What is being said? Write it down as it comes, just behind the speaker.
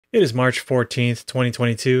It is March 14th,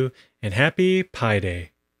 2022, and happy Pi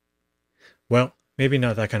Day. Well, maybe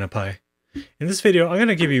not that kind of pie. In this video, I'm going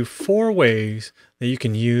to give you 4 ways that you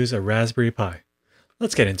can use a Raspberry Pi.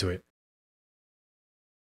 Let's get into it.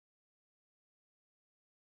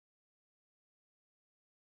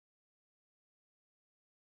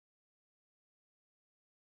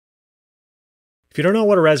 If you don't know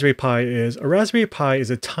what a Raspberry Pi is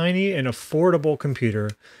a tiny and affordable computer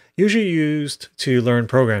usually used to learn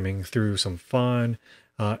programming through some fun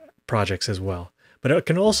projects as well. But it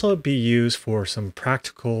can also be used for some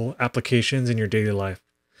practical applications in your daily life.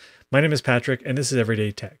 My name is Patrick, and this is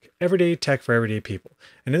Everyday Tech for everyday people.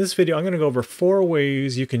 And in this video, I'm going to go over 4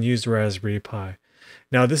 ways you can use the Raspberry Pi.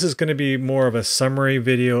 Now, this is going to be more of a summary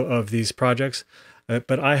video of these projects,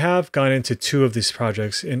 but I have gone into 2 of these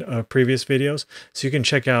projects in previous videos, so you can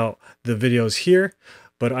check out the videos here,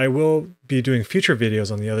 but I will be doing future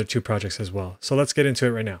videos on the other 2 projects as well. So let's get into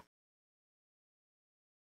it right now.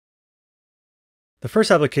 The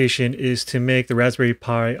first application is to make the Raspberry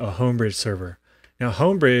Pi a Homebridge server. Now,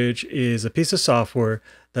 Homebridge is a piece of software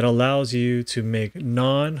that allows you to make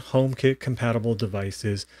non-HomeKit compatible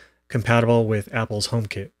devices compatible with Apple's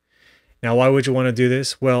HomeKit. Now, why would you want to do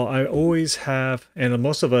this? Well, I always have, and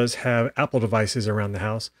most of us have Apple devices around the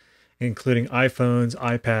house, including iPhones,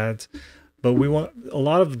 iPads, but we want a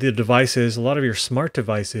lot of the devices, a lot of your smart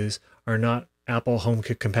devices are not Apple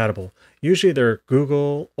HomeKit compatible. Usually they're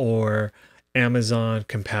Google or Amazon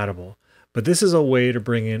compatible. But this is a way to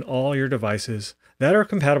bring in all your devices that are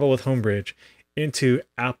compatible with Homebridge into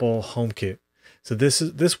Apple HomeKit. So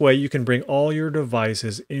this way you can bring all your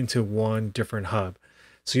devices into one different hub.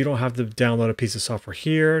 So you don't have to download a piece of software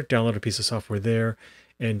here, download a piece of software there,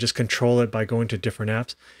 and just control it by going to different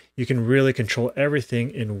apps. You can really control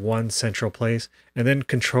everything in one central place and then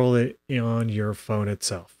control it on your phone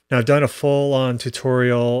itself. Now, I've done a full-on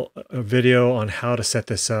tutorial video on how to set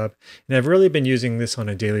this up, and I've really been using this on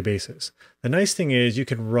a daily basis. The nice thing is you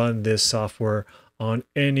can run this software on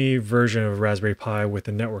any version of Raspberry Pi with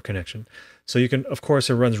a network connection. So you can, of course,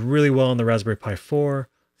 it runs really well on the Raspberry Pi 4,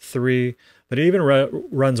 3, but it even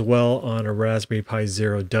runs well on a Raspberry Pi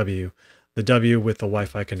Zero W, the W with the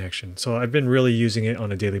Wi-Fi connection. So I've been really using it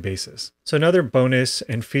on a daily basis. So another bonus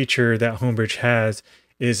and feature that Homebridge has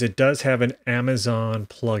is it does have an Amazon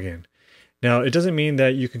plugin. Now, it doesn't mean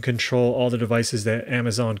that you can control all the devices that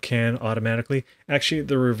Amazon can automatically. Actually,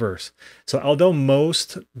 the reverse. So although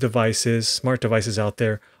most devices, smart devices out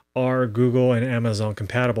there, are Google and Amazon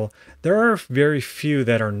compatible, there are very few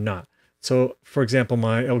that are not. So, for example,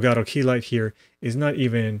 my Elgato key light here is not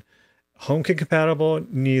even HomeKit compatible,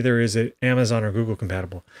 neither is it Amazon or Google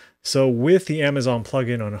compatible. So with the Amazon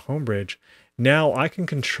plugin on a Homebridge, now I can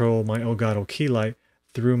control my Elgato key light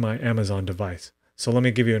through my Amazon device. So let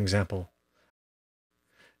me give you an example.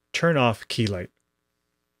 Turn off key light.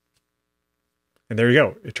 And there you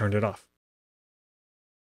go, it turned it off.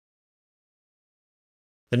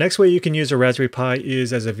 The next way you can use a Raspberry Pi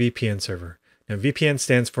is as a VPN server. Now, VPN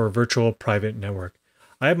stands for Virtual Private Network.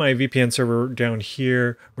 I have my VPN server down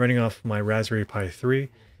here running off my Raspberry Pi 3.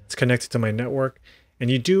 It's connected to my network,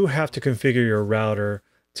 and you do have to configure your router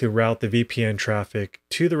to route the VPN traffic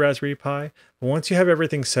to the Raspberry Pi. But once you have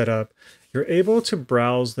everything set up, you're able to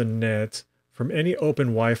browse the net from any open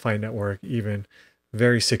Wi-Fi network even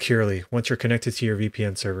very securely once you're connected to your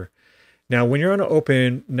VPN server. Now, when you're on an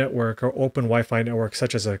open network or open Wi-Fi network,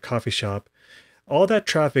 such as a coffee shop, all that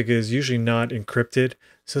traffic is usually not encrypted.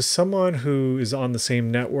 So someone who is on the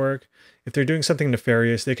same network, if they're doing something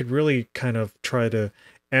nefarious, they could really kind of try to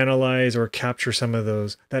analyze or capture some of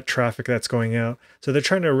that traffic that's going out. So they're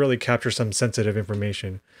trying to really capture some sensitive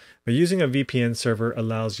information. But using a VPN server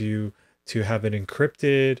allows you to have an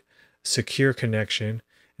encrypted, secure connection,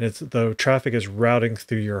 and the traffic is routing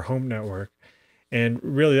through your home network. And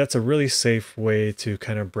really, that's a really safe way to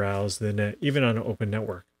kind of browse the net, even on an open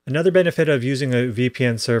network. Another benefit of using a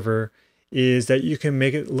VPN server is that you can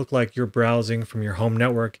make it look like you're browsing from your home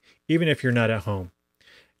network, even if you're not at home.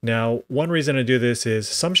 Now, one reason to do this is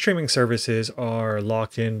some streaming services are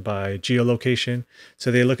locked in by geolocation. So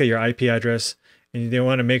they look at your IP address and they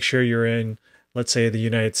want to make sure you're in, let's say, the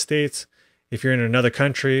United States. If you're in another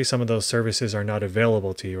country, some of those services are not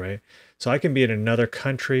available to you, right? So I can be in another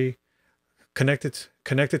country, connected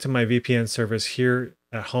to my VPN service here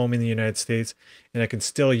at home in the United States, and I can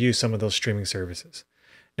still use some of those streaming services.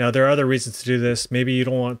 Now, there are other reasons to do this. Maybe you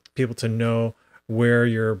don't want people to know where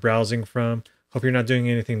you're browsing from. Hope you're not doing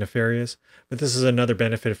anything nefarious, but this is another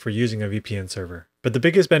benefit for using a VPN server. But the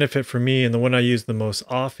biggest benefit for me, and the one I use the most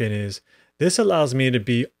often, is this allows me to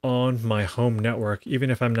be on my home network. Even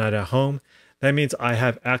if I'm not at home, that means I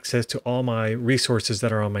have access to all my resources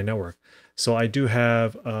that are on my network. So I do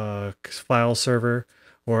have a file server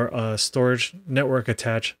or a storage network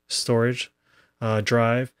attached storage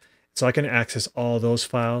drive. So I can access all those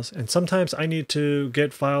files. And sometimes I need to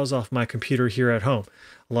get files off my computer here at home.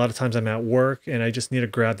 A lot of times I'm at work and I just need to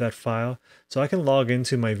grab that file. So I can log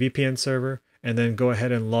into my VPN server and then go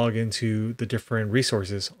ahead and log into the different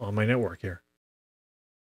resources on my network here.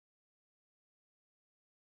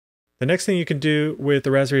 The next thing you can do with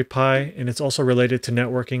the Raspberry Pi, and it's also related to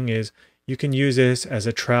networking, is you can use this as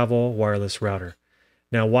a travel wireless router.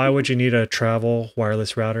 Now, why would you need a travel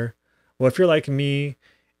wireless router? Well, if you're like me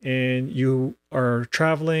and you are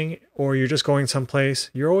traveling or you're just going someplace,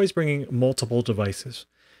 you're always bringing multiple devices.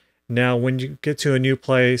 Now, when you get to a new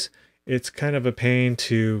place, it's kind of a pain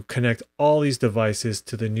to connect all these devices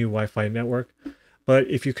to the new Wi-Fi network. But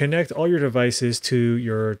if you connect all your devices to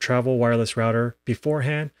your travel wireless router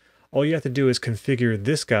beforehand, all you have to do is configure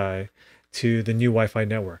this guy to the new Wi-Fi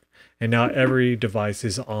network. And now every device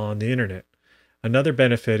is on the internet. Another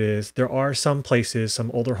benefit is there are some places, some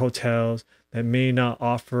older hotels that may not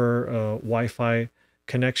offer a Wi-Fi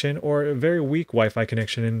connection or a very weak Wi-Fi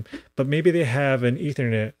connection, but maybe they have an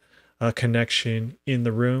Ethernet connection in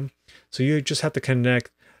the room. So you just have to connect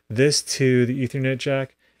this to the Ethernet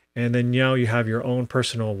jack, and then now you have your own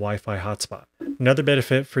personal Wi-Fi hotspot. Another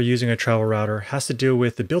benefit for using a travel router has to do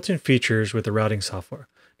with the built-in features with the routing software.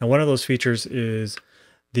 Now, one of those features is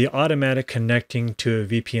the automatic connecting to a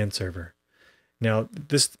VPN server. Now,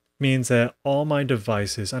 this means that all my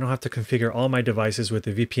devices, I don't have to configure all my devices with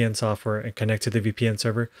the VPN software and connect to the VPN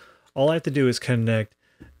server. All I have to do is connect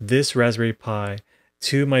this Raspberry Pi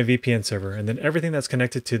to my VPN server, and then everything that's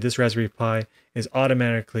connected to this Raspberry Pi is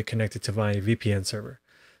automatically connected to my VPN server.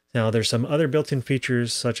 Now, there's some other built-in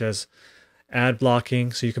features such as ad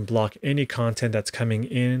blocking, so you can block any content that's coming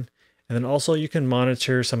in, and then also you can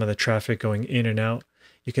monitor some of the traffic going in and out.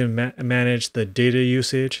 You can manage the data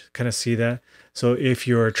usage, kind of see that. So if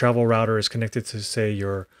your travel router is connected to, say,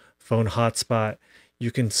 your phone hotspot,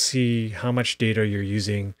 you can see how much data you're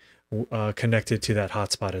using connected to that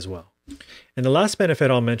hotspot as well. And the last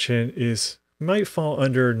benefit I'll mention is might fall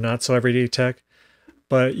under not so everyday tech,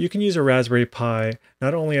 but you can use a Raspberry Pi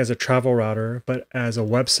not only as a travel router, but as a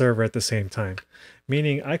web server at the same time.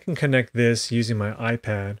 Meaning I can connect this using my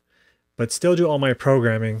iPad, but still do all my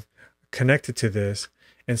programming connected to this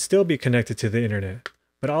and still be connected to the internet.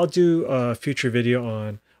 But I'll do a future video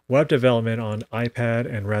on web development on iPad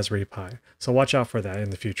and Raspberry Pi. So watch out for that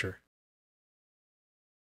in the future.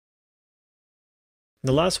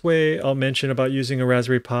 The last way I'll mention about using a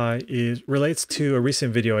Raspberry Pi relates to a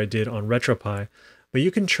recent video I did on RetroPi, but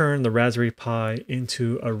you can turn the Raspberry Pi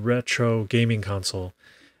into a retro gaming console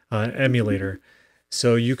emulator.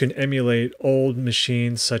 So you can emulate old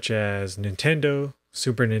machines such as Nintendo,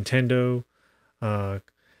 Super Nintendo,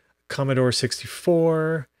 Commodore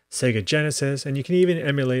 64, Sega Genesis, and you can even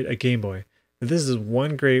emulate a Game Boy. This is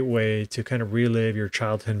one great way to kind of relive your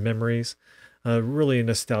childhood memories. Really a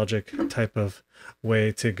nostalgic type of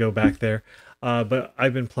way to go back there. But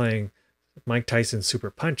I've been playing Mike Tyson's Super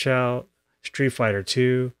Punch-Out, Street Fighter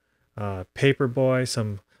 2, Paperboy,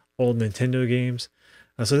 some old Nintendo games.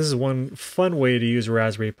 So this is one fun way to use a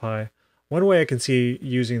Raspberry Pi. One way I can see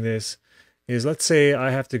using this is, let's say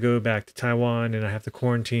I have to go back to Taiwan and I have to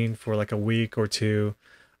quarantine for like a week or two.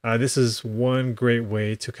 This is one great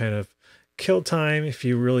way to kind of kill time if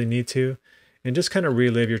you really need to, and just kind of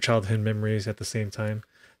relive your childhood memories at the same time.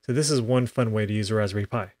 So this is one fun way to use a Raspberry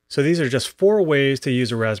Pi. So these are just 4 ways to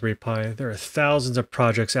use a Raspberry Pi. There are thousands of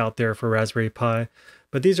projects out there for Raspberry Pi,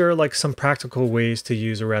 but these are like some practical ways to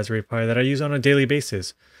use a Raspberry Pi that I use on a daily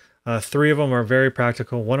basis. 3 of them are very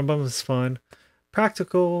practical. One of them is fun.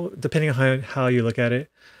 Practical, depending on how you look at it.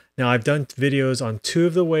 Now, I've done videos on 2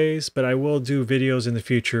 of the ways, but I will do videos in the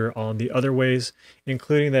future on the other ways,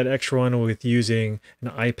 including that extra one with using an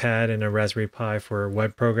iPad and a Raspberry Pi for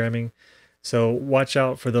web programming. So watch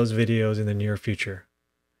out for those videos in the near future.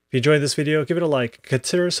 If you enjoyed this video, give it a like,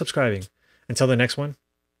 consider subscribing. Until the next one,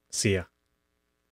 see ya.